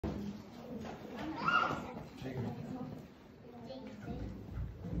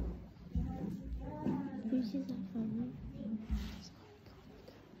is that from?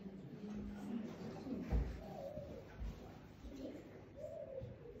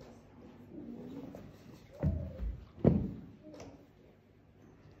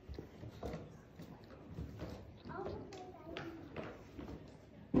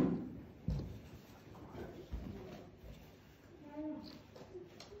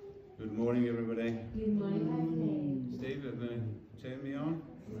 Good morning, everybody. Good morning. Steve, have you turned me on?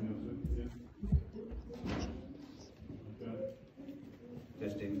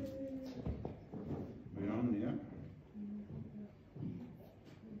 Testing. We're on, yeah?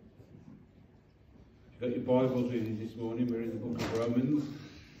 You've got your Bibles with you this morning. We're in the book of Romans.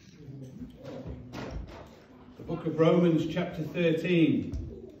 The book of Romans, chapter 13.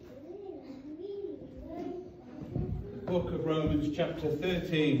 Book of Romans chapter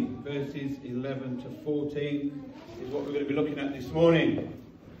 13 verses 11 to 14 is what we're going to be looking at this morning.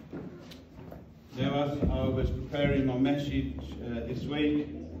 Now, as I was preparing my message this week,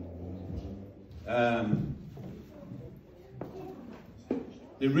 the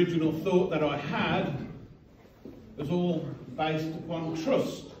original thought that I had was all based upon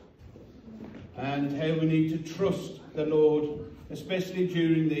trust and how we need to trust the Lord, especially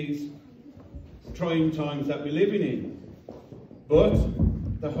during these trying times that we're living in. But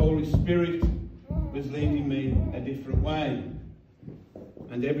the Holy Spirit was leading me a different way.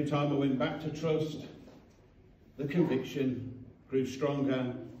 And every time I went back to trust, the conviction grew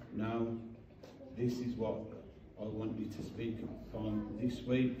stronger. No, this is what I want you to speak upon this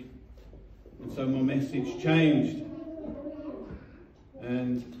week. And so my message changed.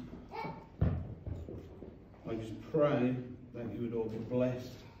 And I just pray that you would all be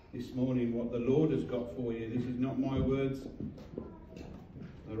blessed this morning, what the Lord has got for you. This is not my words.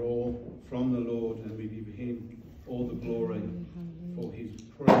 They're all from the Lord, and we give him all the glory for his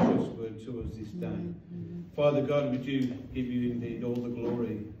precious word to us this day. Father God, would you give you indeed all the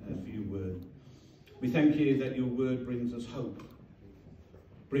glory for your word. We thank you that your word brings us hope,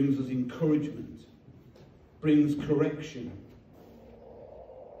 brings us encouragement, brings correction.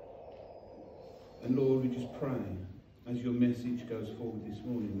 And Lord, we just pray as your message goes forward this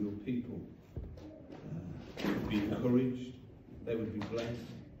morning, your people would be encouraged, they would be blessed,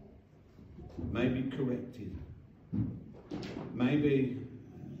 maybe corrected. Maybe,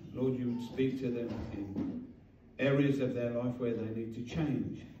 Lord, you would speak to them in areas of their life where they need to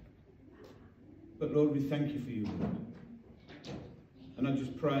change. But Lord, we thank you for your word. And I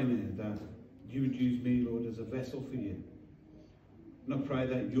just pray now that you would use me, Lord, as a vessel for you. And I pray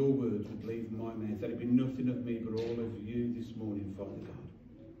that your words would leave my mouth, that it be nothing of me but all of you this morning, Father God.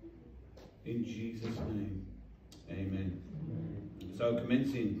 In Jesus' name, amen. So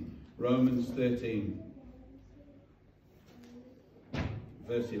commencing Romans 13,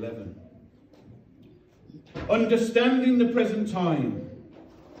 verse 11. Understanding the present time,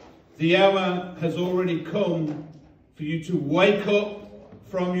 the hour has already come for you to wake up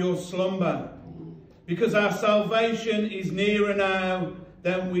from your slumber, because our salvation is nearer now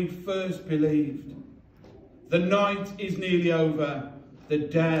than we first believed. The night is nearly over. The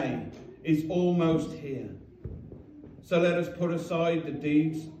day is almost here. So let us put aside the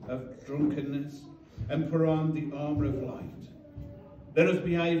deeds of drunkenness and put on the armour of light. Let us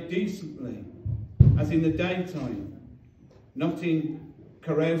behave decently, as in the daytime, not in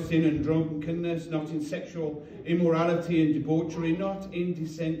carousing and drunkenness, not in sexual immorality and debauchery, not in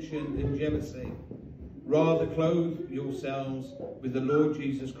dissension and jealousy. Rather, clothe yourselves with the Lord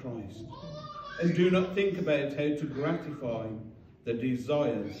Jesus Christ, and do not think about how to gratify the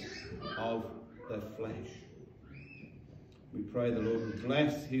desires of the flesh. We pray the Lord will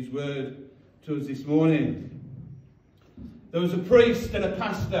bless his word to us this morning. There was a priest and a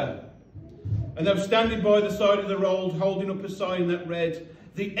pastor, and they were standing by the side of the road holding up a sign that read,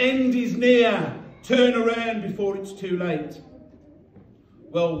 "The end is near, turn around before it's too late."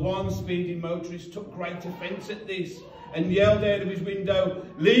 Well, one speeding motorist took great offence at this and yelled out of his window,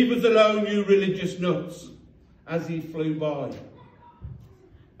 "Leave us alone, you religious nuts," as he flew by.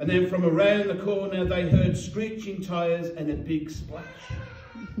 And then from around the corner they heard screeching tyres and a big splash.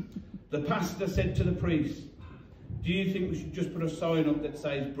 The pastor said to the priest, "Do you think we should just put a sign up that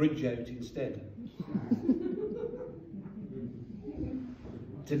says bridge out instead?"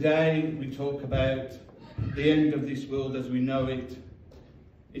 Today we talk about the end of this world as we know it.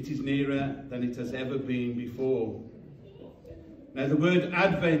 It is nearer than it has ever been before. Now the word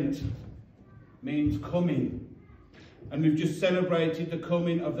Advent means coming. And we've just celebrated the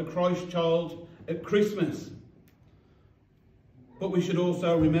coming of the Christ child at Christmas. But we should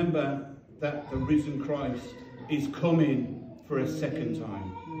also remember that the risen Christ is coming for a second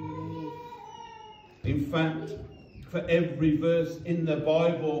time. In fact, for every verse in the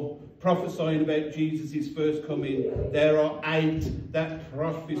Bible prophesying about Jesus' first coming, there are 8 that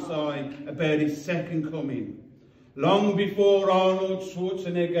prophesy about his second coming. Long before Arnold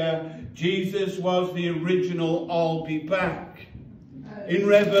Schwarzenegger, Jesus was the original "I'll be back." In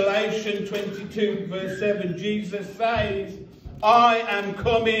Revelation 22 verse 7, Jesus says, "I am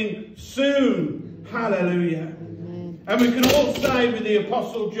coming soon." Hallelujah. And we can all say with the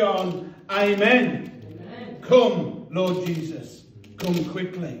Apostle John, Amen. Amen. Come, Lord Jesus, come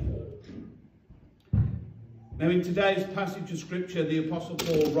quickly. Now in today's passage of Scripture, the Apostle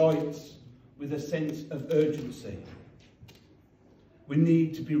Paul writes with a sense of urgency. We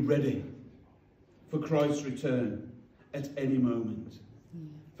need to be ready for Christ's return at any moment.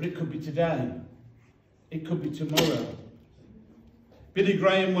 But it could be today. It could be tomorrow. Billy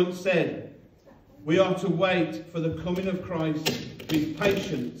Graham once said, we are to wait for the coming of Christ with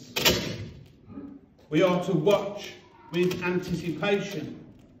patience. We are to watch with anticipation.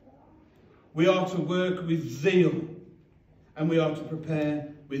 We are to work with zeal. And we are to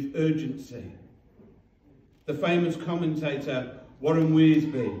prepare with urgency. The famous commentator Warren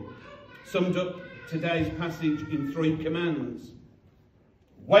Wiersbe summed up today's passage in 3 commands.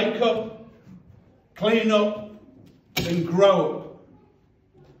 Wake up, clean up, and grow up.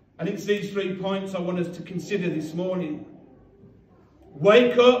 And it's these 3 points I want us to consider this morning.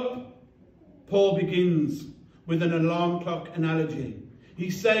 Wake up. Paul begins with an alarm clock analogy. He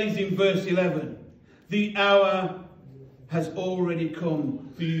says in verse 11, the hour has already come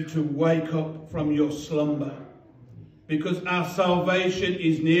for you to wake up from your slumber, because our salvation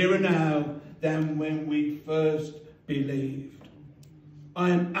is nearer now than when we first believed.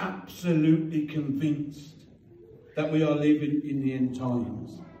 I am absolutely convinced that we are living in the end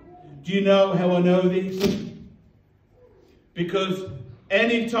times. Do you know how I know this? Because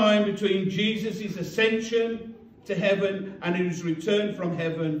any time between Jesus' ascension to heaven and his return from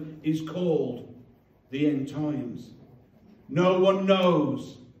heaven is called the end times. No one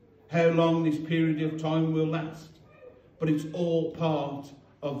knows how long this period of time will last, but it's all part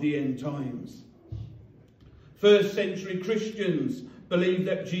of the end times. First century Christians believed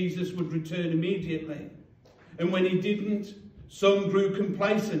that Jesus would return immediately. And when he didn't, some grew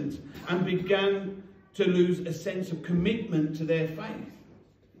complacent and began to lose a sense of commitment to their faith.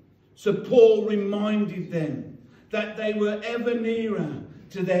 So Paul reminded them that they were ever nearer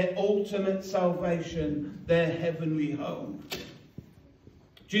to their ultimate salvation, their heavenly home.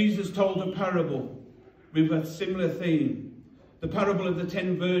 Jesus told a parable with a similar theme. The parable of the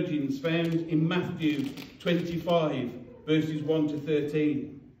 10 virgins found in Matthew 25, verses 1 to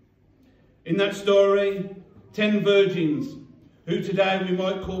 13. In that story, 10 virgins, who today we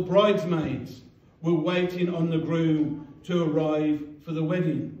might call bridesmaids, were waiting on the groom to arrive for the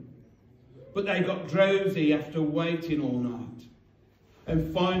wedding. But they got drowsy after waiting all night.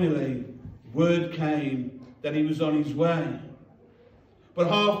 And finally, word came that he was on his way. But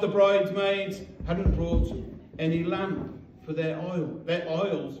half the bridesmaids hadn't brought any lamp for their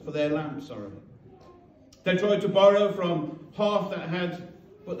oils for their lamps, sorry. They tried to borrow from half that had,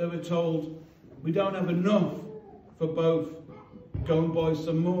 but they were told, we don't have enough for both. Go and buy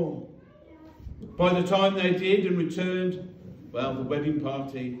some more. By the time they did and returned, well, the wedding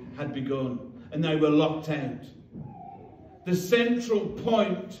party had begun and they were locked out. The central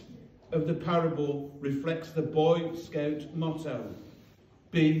point of the parable reflects the Boy Scout motto,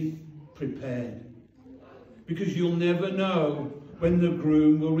 be prepared. Because you'll never know when the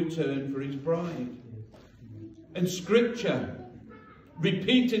groom will return for his bride. And Scripture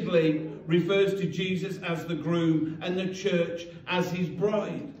repeatedly refers to Jesus as the groom and the church as his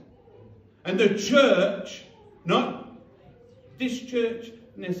bride. And the church, not this church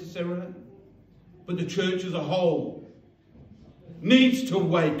necessarily, but the church as a whole, needs to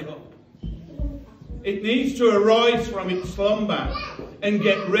wake up. It needs to arise from its slumber and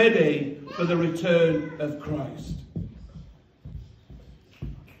get ready for the return of Christ.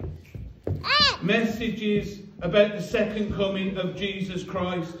 Messages about the second coming of Jesus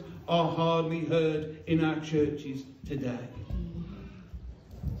Christ are hardly heard in our churches today.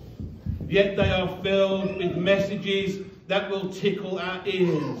 Yet they are filled with messages that will tickle our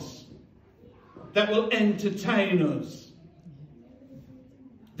ears, that will entertain us,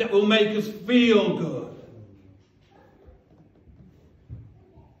 that will make us feel good.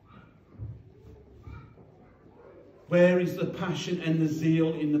 Where is the passion and the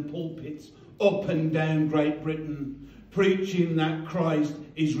zeal in the pulpits up and down Great Britain, preaching that Christ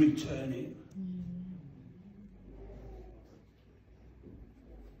is returning?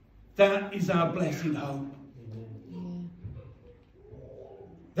 That is our blessed hope.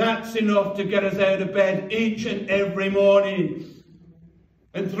 That's enough to get us out of bed each and every morning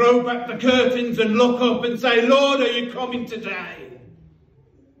and throw back the curtains and look up and say, Lord, are you coming today?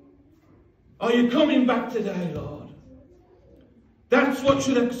 Are you coming back today, Lord? That's what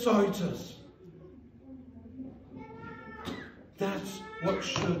should excite us. That's what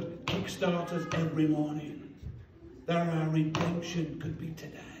should kickstart us every morning. That our redemption could be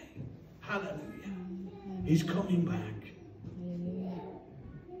today. Hallelujah. He's coming back.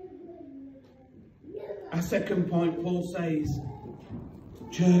 Our second point, Paul says,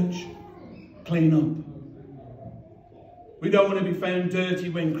 church, clean up. We don't want to be found dirty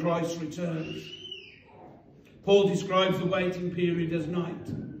when Christ returns. Paul describes the waiting period as night.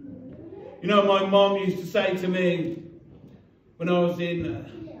 You know, my mom used to say to me when I was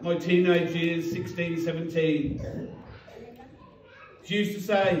in my teenage years, 16, 17, she used to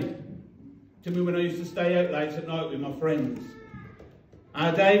say to me when I used to stay out late at night with my friends,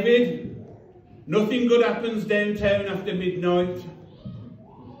 David, nothing good happens downtown after midnight.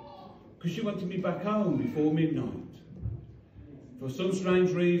 Because she wanted me back home before midnight. For some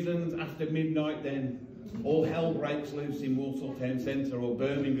strange reasons, after midnight then, all hell breaks loose in Walsall Town Centre or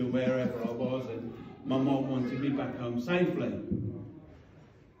Birmingham, wherever I was, and my mum wanted me back home safely.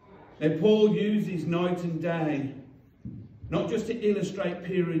 Now Paul uses night and day not just to illustrate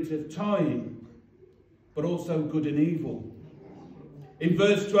periods of time, but also good and evil. In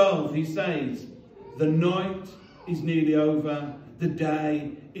verse 12 he says, the night is nearly over, the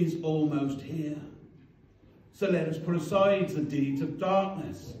day is almost here. So let us put aside the deeds of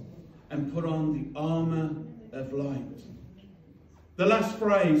darkness and put on the armour of light. The last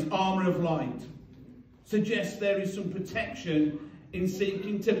phrase, armour of light, suggests there is some protection in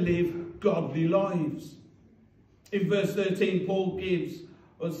seeking to live godly lives. In verse 13, Paul gives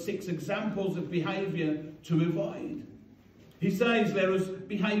us 6 examples of behaviour to avoid. He says, let us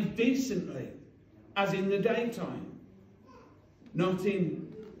behave decently, as in the daytime, not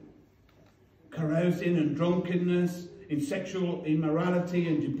in carousing and drunkenness, in sexual immorality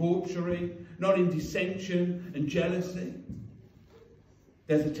and debauchery, not in dissension and jealousy.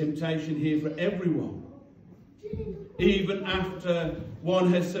 There's a temptation here for everyone. Even after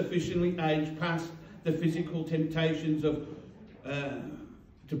one has sufficiently aged past the physical temptations of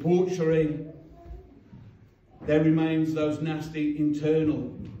debauchery, there remains those nasty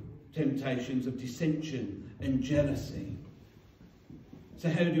internal temptations of dissension and jealousy. So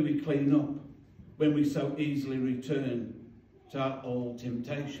how do we clean up when we so easily return to our old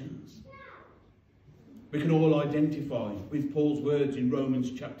temptations? We can all identify with Paul's words in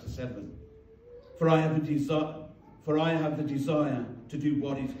Romans chapter 7. For I have the desire to do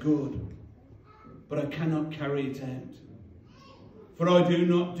what is good, but I cannot carry it out. For I do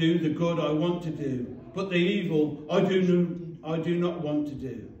not do the good I want to do, but the evil I do not want to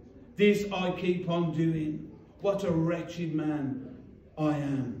do. This I keep on doing. What a wretched man I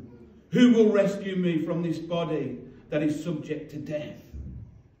am. Who will rescue me from this body that is subject to death?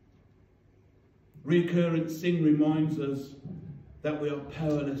 Recurrent sin reminds us that we are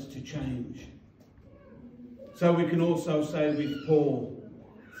powerless to change. So we can also say with Paul,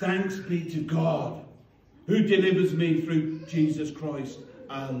 thanks be to God who delivers me through Jesus Christ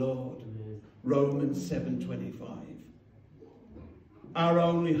our Lord. Romans 7:25. Our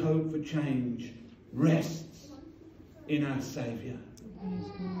only hope for change rests in our Saviour.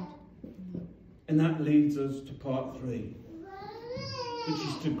 And that leads us to part 3, which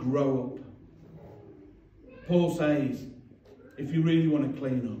is to grow up. Paul says, if you really want to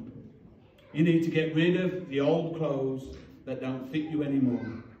clean up, you need to get rid of the old clothes that don't fit you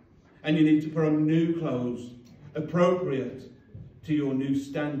anymore. And you need to put on new clothes appropriate to your new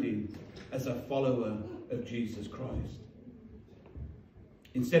standing as a follower of Jesus Christ.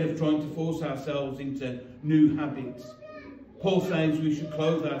 Instead of trying to force ourselves into new habits, Paul says we should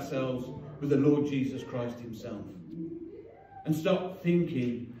clothe ourselves with the Lord Jesus Christ himself and stop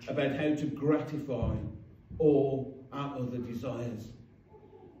thinking about how to gratify all our other desires.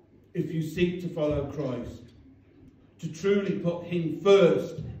 If you seek to follow Christ, to truly put him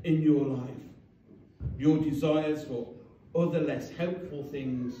first in your life, your desires for other less helpful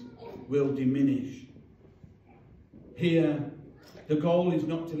things will diminish. Here, the goal is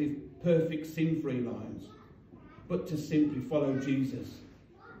not to live perfect sin-free lives, but to simply follow Jesus,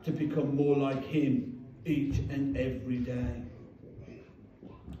 to become more like him each and every day.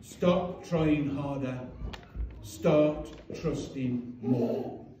 Stop trying harder. Start trusting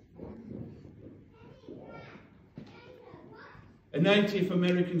more. A Native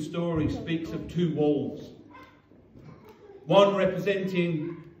American story speaks of 2 wolves. One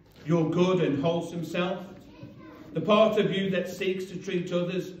representing your good and wholesome self, The part of you that seeks to treat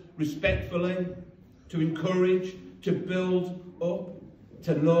others respectfully, to encourage, to build up,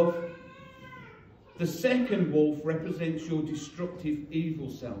 to love. The second wolf represents your destructive evil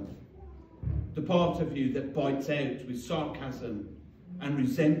self. The part of you that bites out with sarcasm and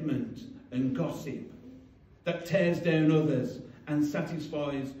resentment and gossip, that tears down others and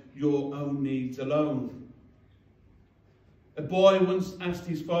satisfies your own needs alone. A boy once asked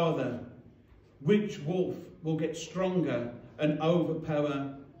his father, which wolf will get stronger and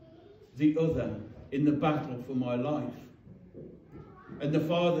overpower the other in the battle for my life? And the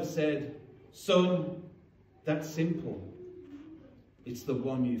father said, son, that's simple. It's the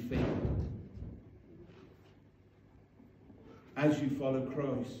one you feed. As you follow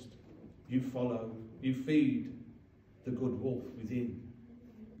Christ, you feed the good wolf within.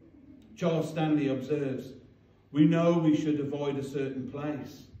 Charles Stanley observes, we know we should avoid a certain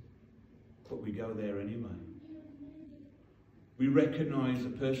place, but we go there anyway. We recognise a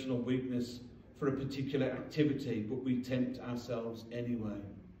personal weakness for a particular activity, but we tempt ourselves anyway.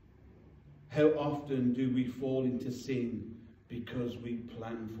 How often do we fall into sin because we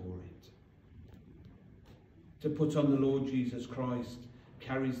plan for it? To put on the Lord Jesus Christ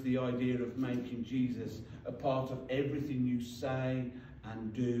carries the idea of making Jesus a part of everything you say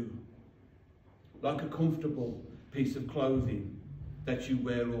and do. Like a comfortable piece of clothing that you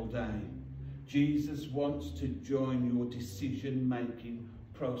wear all day, Jesus wants to join your decision-making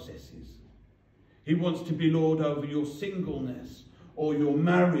processes. He wants to be Lord over your singleness, or your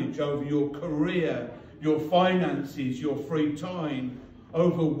marriage, over your career, your finances, your free time,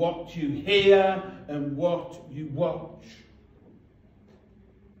 over what you hear and what you watch.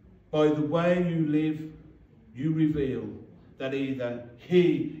 By the way you live, you reveal that either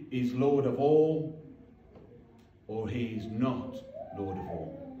he is Lord of all or he is not Lord of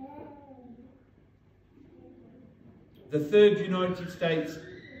all. The 3rd United States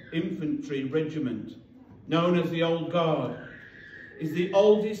Infantry Regiment, known as the Old Guard, is the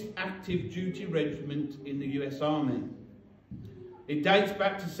oldest active duty regiment in the US Army. It dates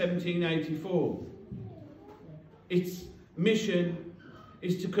back to 1784. Its mission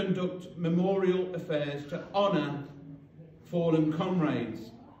is to conduct memorial affairs to honour fallen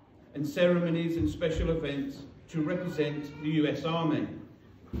comrades and ceremonies and special events to represent the US Army.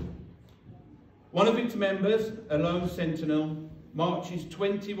 One of its members, a lone sentinel, marches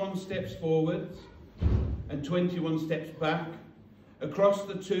 21 steps forwards and 21 steps back across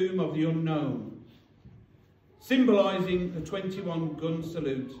the tomb of the unknown, symbolising the 21 gun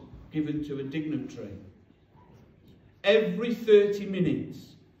salute given to a dignitary. Every 30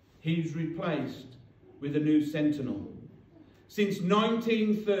 minutes, he's replaced with a new sentinel. Since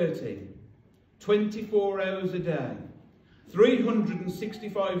 1930, 24 hours a day,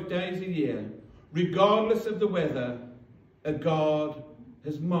 365 days a year, regardless of the weather, a guard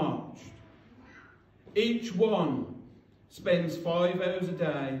has marched. Each one spends 5 hours a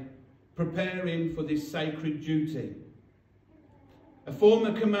day preparing for this sacred duty. A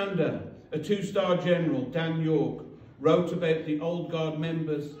former commander, a 2-star general, Dan York, wrote about the Old Guard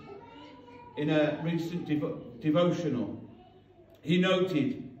members in a recent devotional. He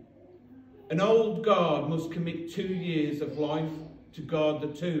noted, an old guard must commit 2 years of life to guard the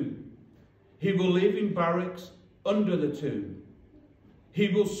tomb. He will live in barracks under the tomb. He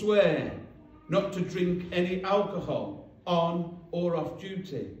will swear not to drink any alcohol on or off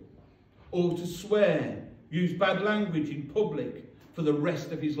duty, or to swear, use bad language in public for the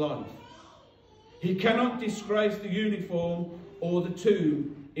rest of his life. He cannot disgrace the uniform or the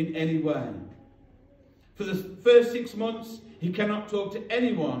tomb in any way. For the first 6 months, he cannot talk to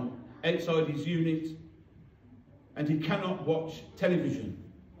anyone outside his unit, and he cannot watch television.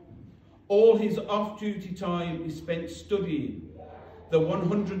 All his off-duty time is spent studying the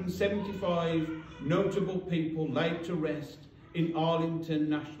 175 notable people laid to rest in Arlington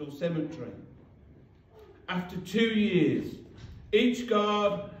National Cemetery. After 2 years, each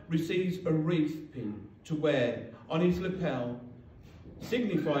guard receives a wreath pin to wear on his lapel,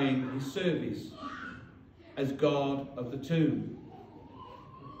 signifying his service as guard of the tomb.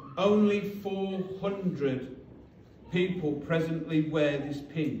 Only 400 people presently wear this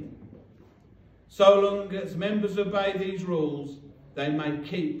pin. So long as members obey these rules, they may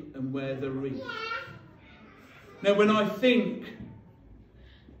keep and wear the wreath. Now, when I think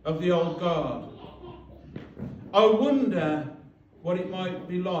of the Old Guard, I wonder what it might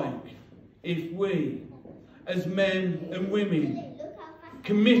be like if we, as men and women,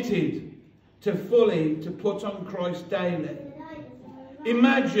 committed to put on Christ daily.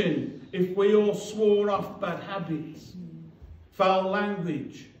 Imagine if we all swore off bad habits, foul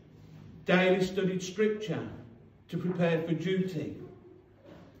language, daily studied scripture, to prepare for duty,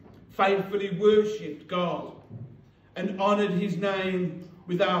 faithfully worshipped God and honoured his name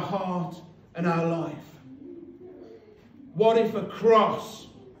with our heart and our life? What if a cross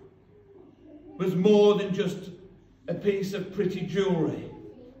was more than just a piece of pretty jewellery,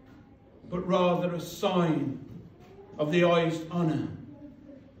 but rather a sign of the highest honour,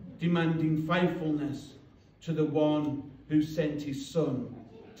 demanding faithfulness to the one who sent his Son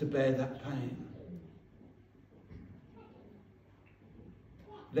to bear that pain?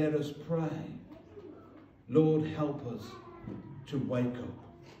 Let us pray. Lord, help us to wake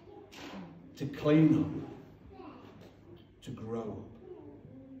up, to clean up, to grow up.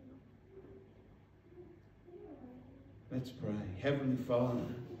 Let's pray. Heavenly Father,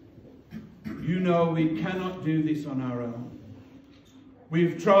 you know we cannot do this on our own.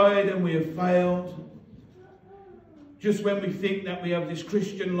 We've tried and we have failed. Just when we think that we have this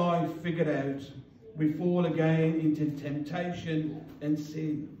Christian life figured out, we fall again into temptation and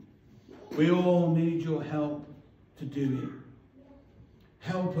sin. We all need your help to do it.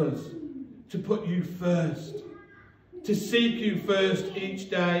 Help us to put you first, to seek you first each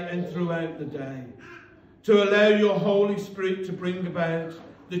day and throughout the day, to allow your Holy Spirit to bring about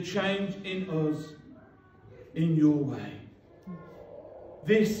the change in us in your way.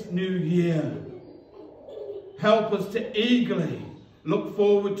 This new year, help us to eagerly look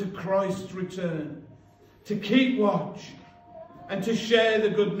forward to Christ's return, to keep watch and to share the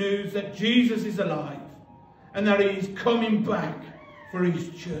good news that Jesus is alive and that he is coming back for his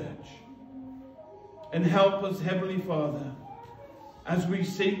church. And help us, Heavenly Father, as we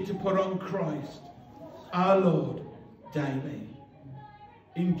seek to put on Christ, our Lord, daily.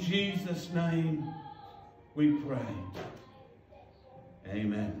 In Jesus' name we pray.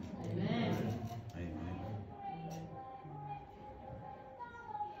 Amen. Amen. Amen.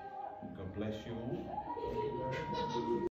 God bless you all.